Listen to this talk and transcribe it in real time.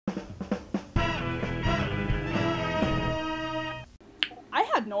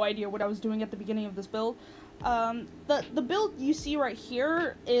no idea what I was doing at the beginning of this build. The build you see right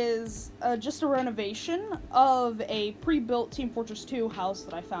here is just a renovation of a pre-built Team Fortress 2 house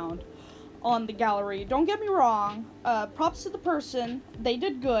that I found on the gallery. Don't get me wrong, props to the person, they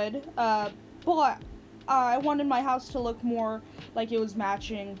did good, but I wanted my house to look more like it was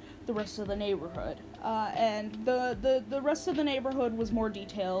matching the rest of the neighborhood, and the rest of the neighborhood was more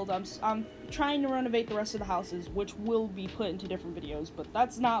detailed. I'm trying to renovate the rest of the houses, which will be put into different videos, but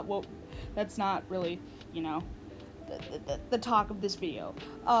that's not really, you know, the talk of this video.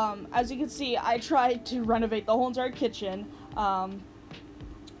 As you can see, I tried to renovate the whole entire kitchen,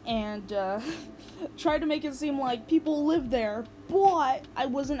 and tried to make it seem like people live there, but I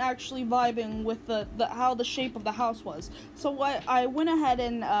wasn't actually vibing with how the shape of the house was. So I went ahead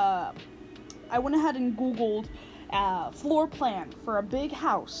and Googled floor plan for a big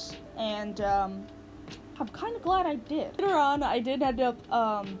house, and I'm kind of glad I did. Later on, I did end up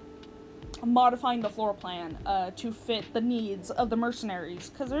modifying the floor plan to fit the needs of the mercenaries,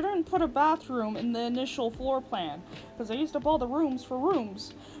 because I didn't put a bathroom in the initial floor plan, because I used up all the rooms for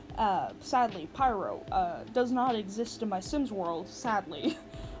rooms. Sadly, pyro does not exist in my Sims world, sadly,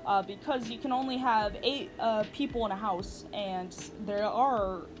 because you can only have 8 people in a house, and there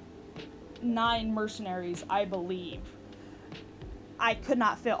are 9 mercenaries, I believe. I could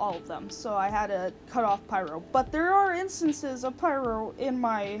not fit all of them, so I had to cut off pyro. But there are instances of pyro in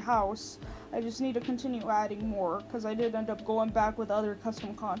my house. I just need to continue adding more, because I did end up going back with other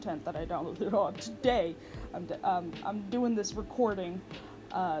custom content that I downloaded on today. I'm doing this recording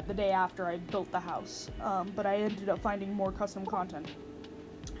the day after I built the house, but I ended up finding more custom content.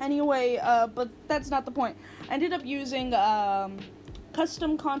 Anyway, but that's not the point. I ended up using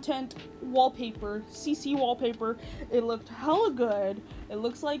custom content wallpaper, CC wallpaper. It looked hella good. It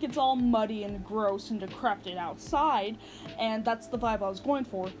looks like it's all muddy and gross and decrepit outside, and that's the vibe I was going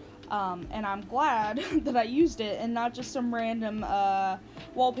for. And I'm glad that I used it and not just some random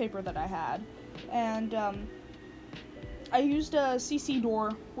wallpaper that I had. And I used a CC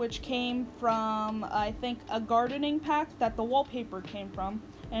door, which came from, I think, a gardening pack that the wallpaper came from.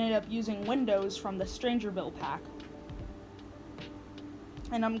 I ended up using windows from the Strangerville pack.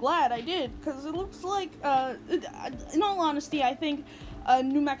 And I'm glad I did, because it looks like, in all honesty, I think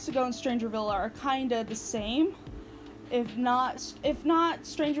New Mexico and Strangerville are kind of the same. If not,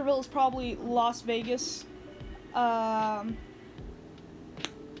 Strangerville is probably Las Vegas. So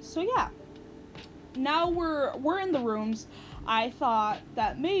yeah. Now we're in the rooms. I thought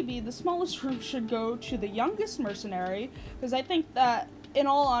that maybe the smallest room should go to the youngest mercenary, because I think that, in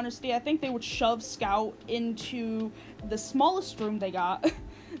all honesty, I think they would shove Scout into the smallest room they got,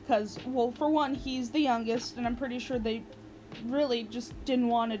 because, well, for one, he's the youngest, and I'm pretty sure they really just didn't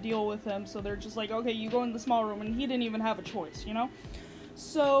want to deal with him, so they're just like, okay, you go in the small room, and he didn't even have a choice, you know?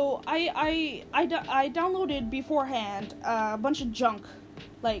 So I downloaded beforehand a bunch of junk,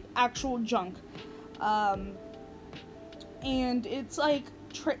 like actual junk, and it's like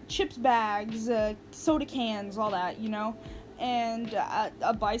chips bags, soda cans, all that, you know? And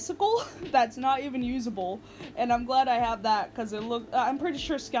a bicycle that's not even usable, and I'm glad I have that, because it looked, I'm pretty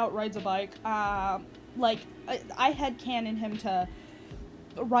sure Scout rides a bike. Like, I headcanon him to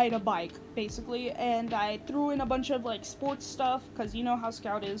ride a bike, basically, and I threw in a bunch of, like, sports stuff, because you know how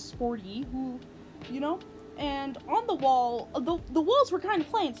Scout is sporty, you know? And on the wall, the walls were kind of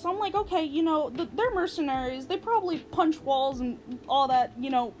plain, so I'm like, okay, you know, they're mercenaries, they probably punch walls and all that, you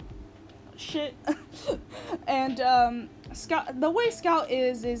know, shit. And, Scout, the way Scout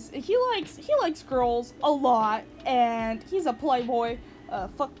is he likes girls a lot, and he's a playboy,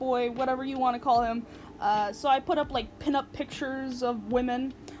 fuckboy, whatever you want to call him. So I put up, like, pin-up pictures of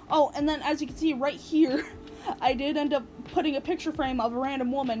women. Oh, and then, as you can see right here, I did end up putting a picture frame of a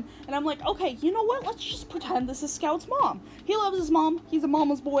random woman, and I'm like, okay, you know what, let's just pretend this is Scout's mom. He loves his mom, he's a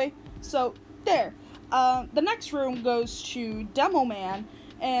mama's boy, so, there. The next room goes to Demo Man,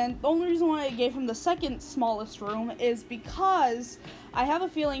 and the only reason why I gave him the second smallest room is because I have a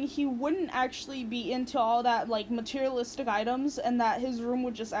feeling he wouldn't actually be into all that, like, materialistic items, and that his room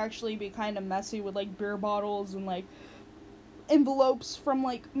would just actually be kind of messy with, like, beer bottles and, like, envelopes from,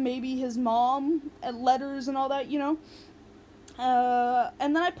 like, maybe his mom, and letters and all that, you know?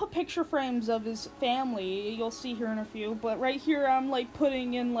 And then I put picture frames of his family, you'll see here in a few, but right here I'm, like,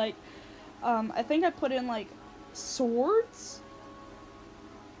 putting in, like, I think I put in, like, swords?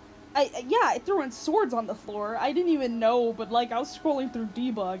 I threw in swords on the floor. I didn't even know, but, like, I was scrolling through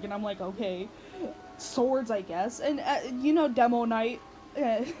debug, and I'm like, okay, swords, I guess. And, you know, demo night.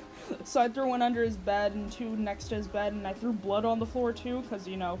 So I threw one under his bed and 2 next to his bed, and I threw blood on the floor, too, because,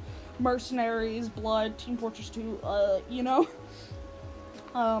 you know, mercenaries, blood, Team Fortress 2, you know.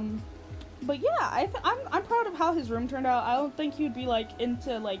 But yeah, I'm proud of how his room turned out. I don't think he would be like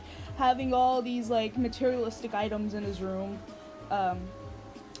into like having all these like materialistic items in his room.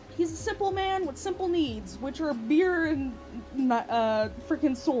 He's a simple man with simple needs, which are beer and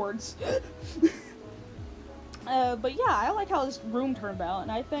freaking swords. But yeah, I like how his room turned out,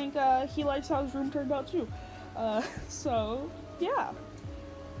 and I think he likes how his room turned out too. So yeah.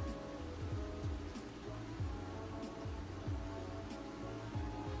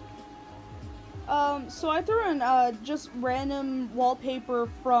 So I threw in just random wallpaper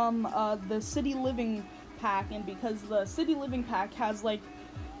from the City Living pack, and because the City Living pack has like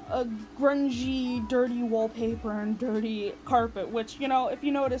a grungy, dirty wallpaper and dirty carpet, which, you know, if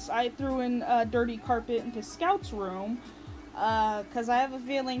you notice, I threw in dirty carpet into Scout's room, because I have a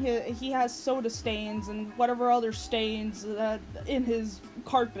feeling he has soda stains and whatever other stains in his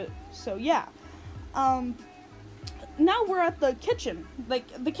carpet, so yeah. Now we're at the kitchen. Like,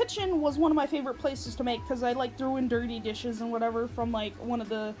 the kitchen was one of my favorite places to make, because I, like, threw in dirty dishes and whatever from, like, one of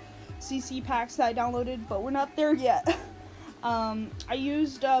the CC packs that I downloaded, but we're not there yet. I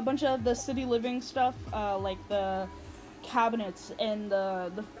used a bunch of the City Living stuff, like the cabinets and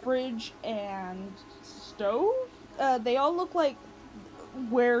the fridge and stove. They all look like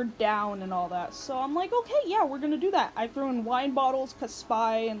wear down and all that, so I'm like, okay, yeah, we're gonna do that. I threw in wine bottles, cause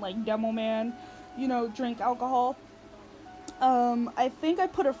Spy and like Demo Man, you know, drink alcohol. I think I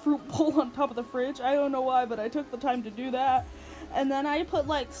put a fruit bowl on top of the fridge. I don't know why, but I took the time to do that. And then I put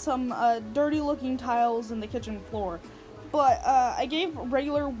like some dirty looking tiles in the kitchen floor. But I gave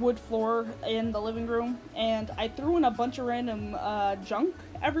regular wood floor in the living room, and I threw in a bunch of random junk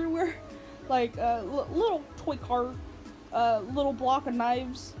everywhere. Like little toy car, little block of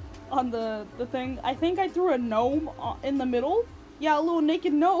knives on the thing. I think I threw a gnome in the middle. Yeah, a little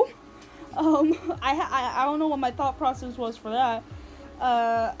naked gnome. I don't know what my thought process was for that.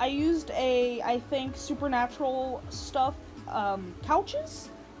 I used I think, supernatural stuff, couches,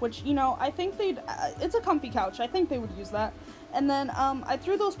 which, you know, I think it's a comfy couch. I think they would use that. And then, I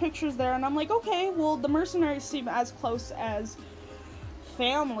threw those pictures there, and I'm like, okay, well, the mercenaries seem as close as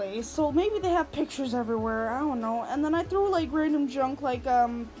family, so maybe they have pictures everywhere, I don't know. And then I threw, like, random junk, like,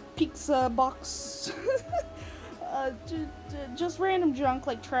 pizza box, just random junk,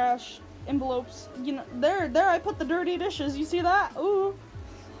 like trash, envelopes, you know, there I put the dirty dishes, you see that? Ooh.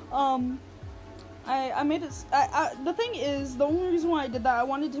 I made it, the thing is, the only reason why I did that, I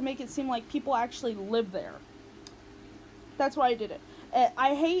wanted to make it seem like people actually live there. That's why I did it.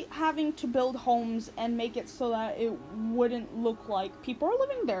 I hate having to build homes and make it so that it wouldn't look like people are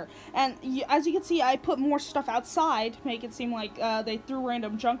living there. And as you can see, I put more stuff outside to make it seem like they threw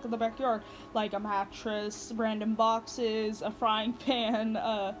random junk in the backyard, like a mattress, random boxes, a frying pan,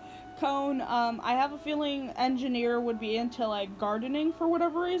 cone. I have a feeling Engineer would be into like gardening for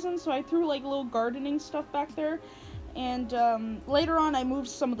whatever reason, so I threw like little gardening stuff back there. And later on I moved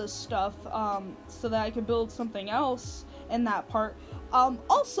some of this stuff so that I could build something else in that part.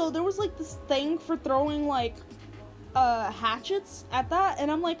 Also, there was like this thing for throwing like hatchets at that, and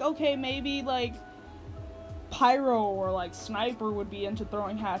I'm like, okay, maybe like Pyro or like Sniper would be into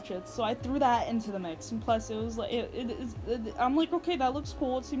throwing hatchets, so I threw that into the mix. And plus, it was like I'm like, okay, that looks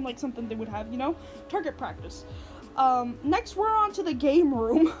cool. It seemed like something they would have, you know, target practice. Next, we're on to the game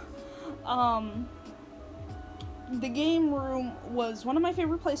room. The game room was one of my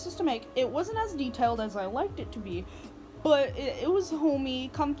favorite places to make. It wasn't as detailed as I liked it to be, but it was homey,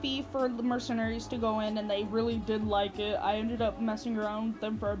 comfy for the mercenaries to go in, and they really did like it. I ended up messing around with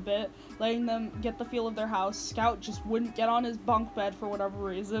them for a bit, letting them get the feel of their house. Scout just wouldn't get on his bunk bed for whatever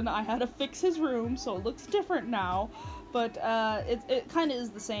reason. I had to fix his room, so it looks different now, but it kind of is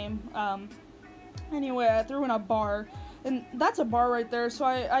the same. Anyway, I threw in a bar, and that's a bar right there, so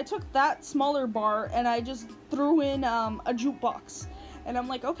I took that smaller bar, and I just threw in a jukebox. And I'm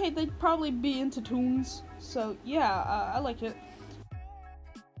like, okay, they'd probably be into tunes, so yeah, I like it.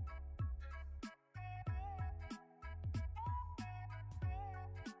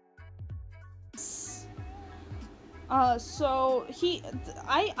 So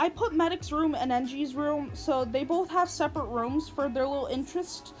I put Medic's room and NG's room, so they both have separate rooms for their little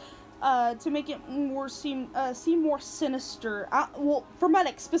interest, to make it more seem more sinister. Well, for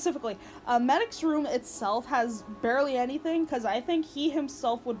Medic specifically, Medic's room itself has barely anything, because I think he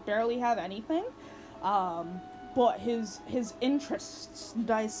himself would barely have anything. But his interests,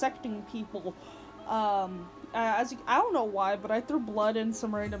 dissecting people, I don't know why, but I threw blood and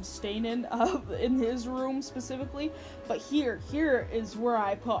some random stain in his room specifically. But here is where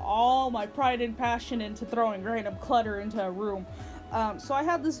I put all my pride and passion into throwing random clutter into a room. So I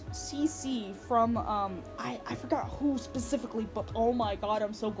had this CC from, I forgot who specifically, but oh my god,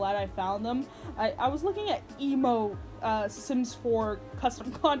 I'm so glad I found them. I was looking at emo, Sims 4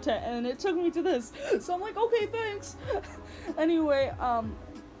 custom content, and it took me to this, so I'm like, okay, thanks. Anyway,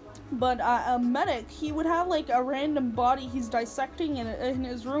 but a medic, he would have like a random body he's dissecting in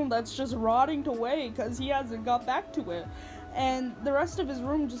his room that's just rotting away because he hasn't got back to it. And the rest of his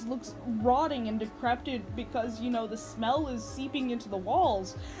room just looks rotting and decrepit because, you know, the smell is seeping into the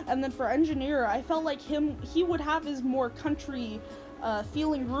walls. And then for engineer, I felt like he would have his more country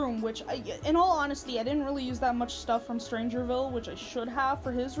feeling room, which in all honesty, I didn't really use that much stuff from ᴸⁱⁿᵏ‍ः, which I should have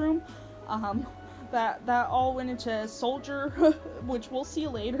for his room. That all went into soldier, which we'll see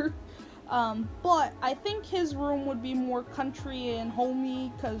later. But I think his room would be more country and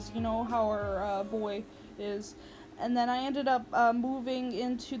homey, because you know how our boy is. And then I ended up moving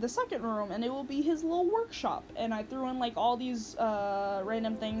into the second room, and it will be his little workshop. And I threw in like all these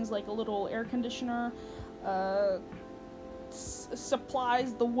random things, like a little air conditioner,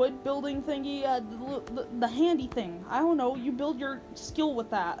 supplies, the wood building thingy, the handy thing. I don't know, you build your skill with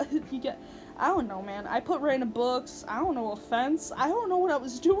that. You get, I don't know, man. I put random books, I don't know, a fence, I don't know what I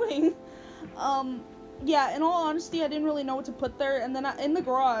was doing. Yeah, in all honesty, I didn't really know what to put there, and then in the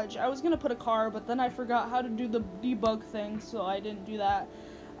garage, I was gonna put a car, but then I forgot how to do the debug thing, so I didn't do that.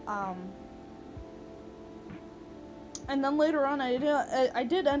 And then later on, I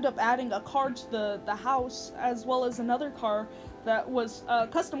did end up adding a car to the house, as well as another car that was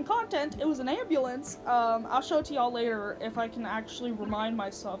custom content. It was an ambulance. I'll show it to y'all later if I can actually remind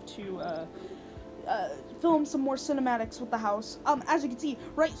myself to film some more cinematics with the house. As you can see,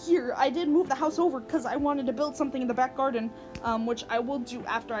 right here, I did move the house over because I wanted to build something in the back garden, which I will do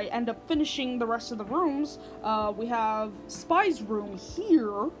after I end up finishing the rest of the rooms. We have Spy's room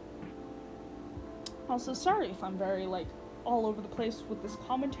here. Also, sorry if I'm very, like, all over the place with this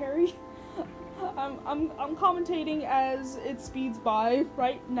commentary. I'm commentating as it speeds by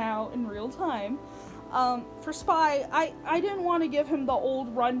right now in real time. For Spy, I didn't want to give him the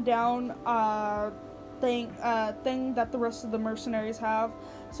old rundown thing that the rest of the mercenaries have,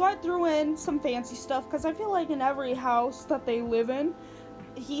 so I threw in some fancy stuff because I feel like in every house that they live in,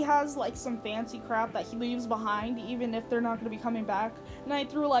 he has like some fancy crap that he leaves behind, even if they're not going to be coming back. And I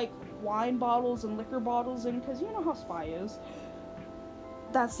threw like wine bottles and liquor bottles in because you know how Spy is.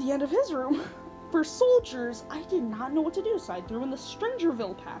 That's the end of his room. For soldiers, I did not know what to do, so I threw in the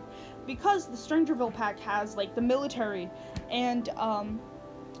ᴸⁱⁿᵏ‍ः pack, because the ᴸⁱ̬ᵏ‍ः pack has like the military, and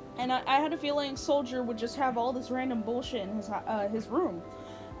I had a feeling soldier would just have all this random bullshit in his room,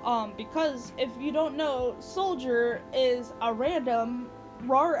 because if you don't know, soldier is a random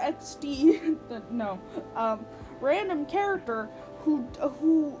ⴸ⁻XD random character who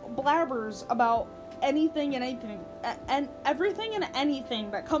blabbers about anything and everything and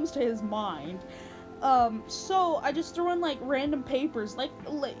anything that comes to his mind. So I just threw in like random papers, like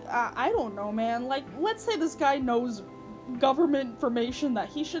I don't know, man, like let's say this guy knows government information that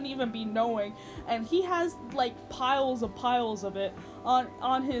he shouldn't even be knowing, and he has like piles of it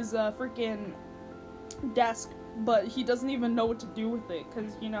on his freaking desk, but he doesn't even know what to do with it,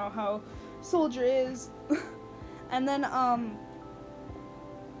 because you know how soldier is. And then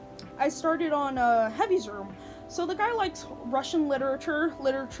I started on Heavy's room. So the guy likes Russian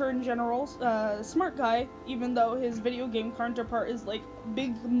literature in general, smart guy, even though his video game counterpart is like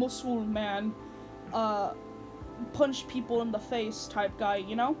big muscle man, punch people in the face type guy,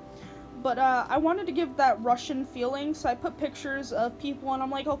 you know? But I wanted to give that Russian feeling, so I put pictures of people, and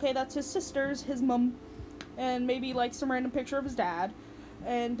I'm like, okay, that's his sisters, his mom, and maybe like some random picture of his dad.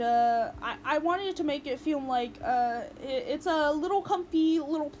 And I wanted to make it feel like it's a little comfy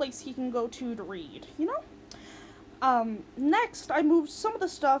little place he can go to read, you know? Next, I moved some of the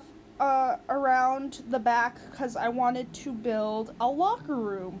stuff around the back because I wanted to build a locker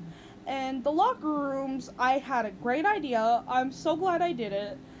room. And the locker rooms, I had a great idea. I'm so glad I did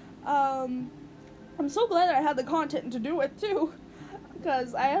it. I'm so glad I had the content to do it too,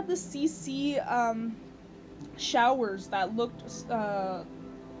 because I had the CC showers that looked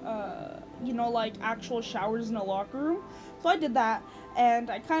you know, like actual showers in a locker room. So I did that, and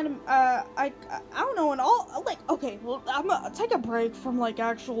I kind of I don't know, and all, like, okay, well, I'm gonna take a break from like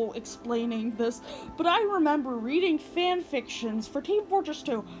actual explaining this, but I remember reading fan fictions for Team Fortress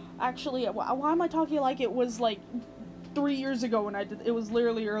 2. Actually, why am I talking like it was like 3 years ago when I did? It was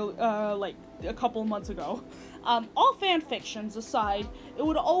literally like a couple months ago. All fan fictions aside, it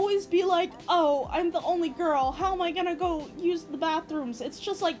would always be like, oh, I'm the only girl, how am I gonna go use the bathrooms? It's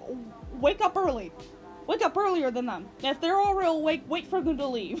just like, wake up early. Wake up earlier than them. If they're all real awake, wait for them to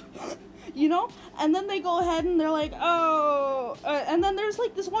leave. you know? And then they go ahead and they're like, oh, and then there's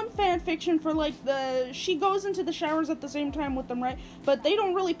like this one fan fiction for like she goes into the showers at the same time with them, right? But they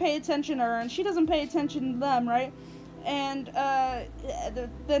don't really pay attention to her, and she doesn't pay attention to them, right? And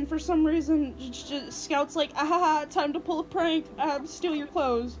then for some reason, Scout's like, ahaha, time to pull a prank, steal your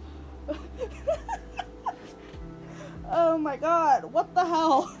clothes. Oh my god, what the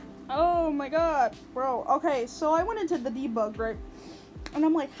hell? Oh my god, bro. Okay, so I went into the debug, right? And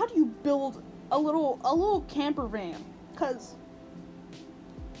I'm like, how do you build a little camper van? Cause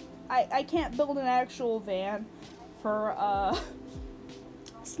I can't build an actual van for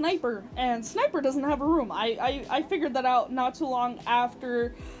Sniper, and Sniper doesn't have a room. I figured that out not too long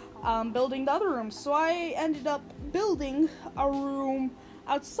after building the other rooms. So I ended up building a room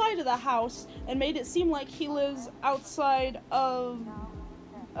outside of the house and made it seem like he lives outside of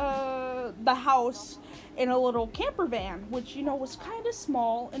the house in a little camper van, which, you know, was kind of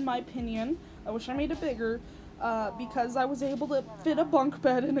small in my opinion. I wish I made it bigger, because I was able to fit a bunk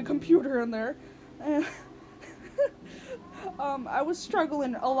bed and a computer in there. And I was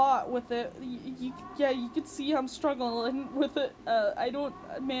struggling a lot with it. Yeah, you could see I'm struggling with it.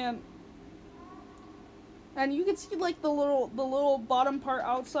 Man. And you can see like the little bottom part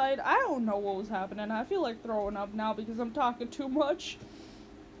outside. I don't know what was happening. I feel like throwing up now because I'm talking too much.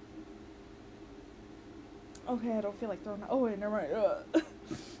 Okay, I don't feel like throwing up. Oh wait, never mind.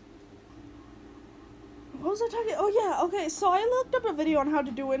 What was I talking? Oh yeah, okay, so I looked up a video on how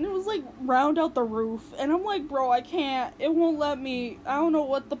to do it, and it was like round out the roof, and I'm like, bro, I can't, it won't let me. I don't know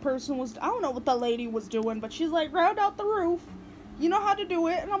what the lady was doing, but she's like, round out the roof, you know how to do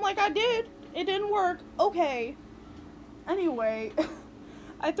it, and I'm like, I did, it didn't work, okay. Anyway,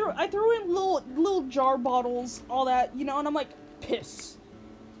 I threw in little jar bottles, all that, you know, and I'm like, piss.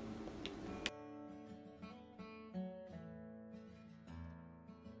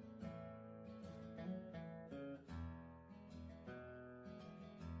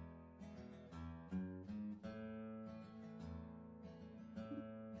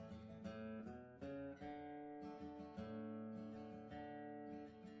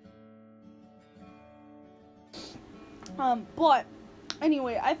 But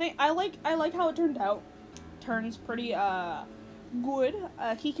anyway, I like how it turned out. Turns pretty good.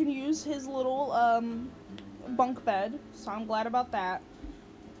 He can use his little bunk bed, so I'm glad about that.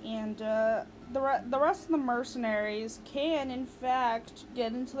 And the rest of the mercenaries can in fact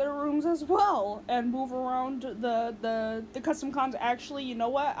get into their rooms as well and move around the custom cons. Actually, you know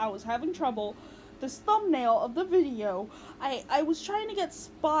what? I was having trouble. This thumbnail of the video, I was trying to get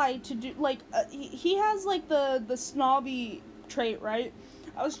Spy to do, like, he has, like, the snobby trait, right?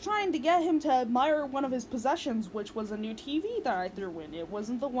 I was trying to get him to admire one of his possessions, which was a new TV that I threw in. It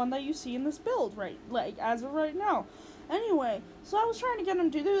wasn't the one that you see in this build, right? Like, as of right now. Anyway, so I was trying to get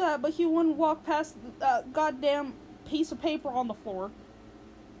him to do that, but he wouldn't walk past the goddamn piece of paper on the floor.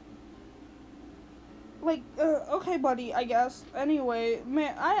 Like, okay, buddy, I guess. Anyway,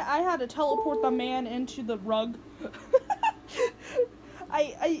 man, I had to teleport the man into the rug.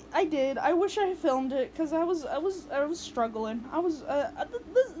 I did. I wish I filmed it, because I was struggling.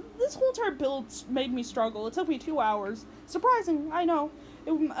 This whole entire build made me struggle. It took me 2 hours. Surprising, I know.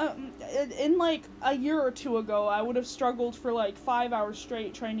 In like a year or two ago, I would have struggled for like 5 hours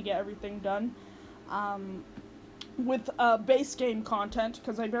straight trying to get everything done. With base game content,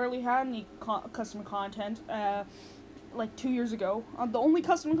 because I barely had any custom content like 2 years ago. The only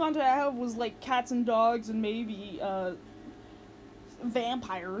custom content I have was like cats and dogs and maybe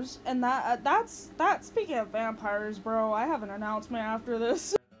vampires, and that's speaking of vampires, bro, I have an announcement after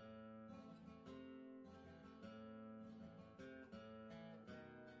this.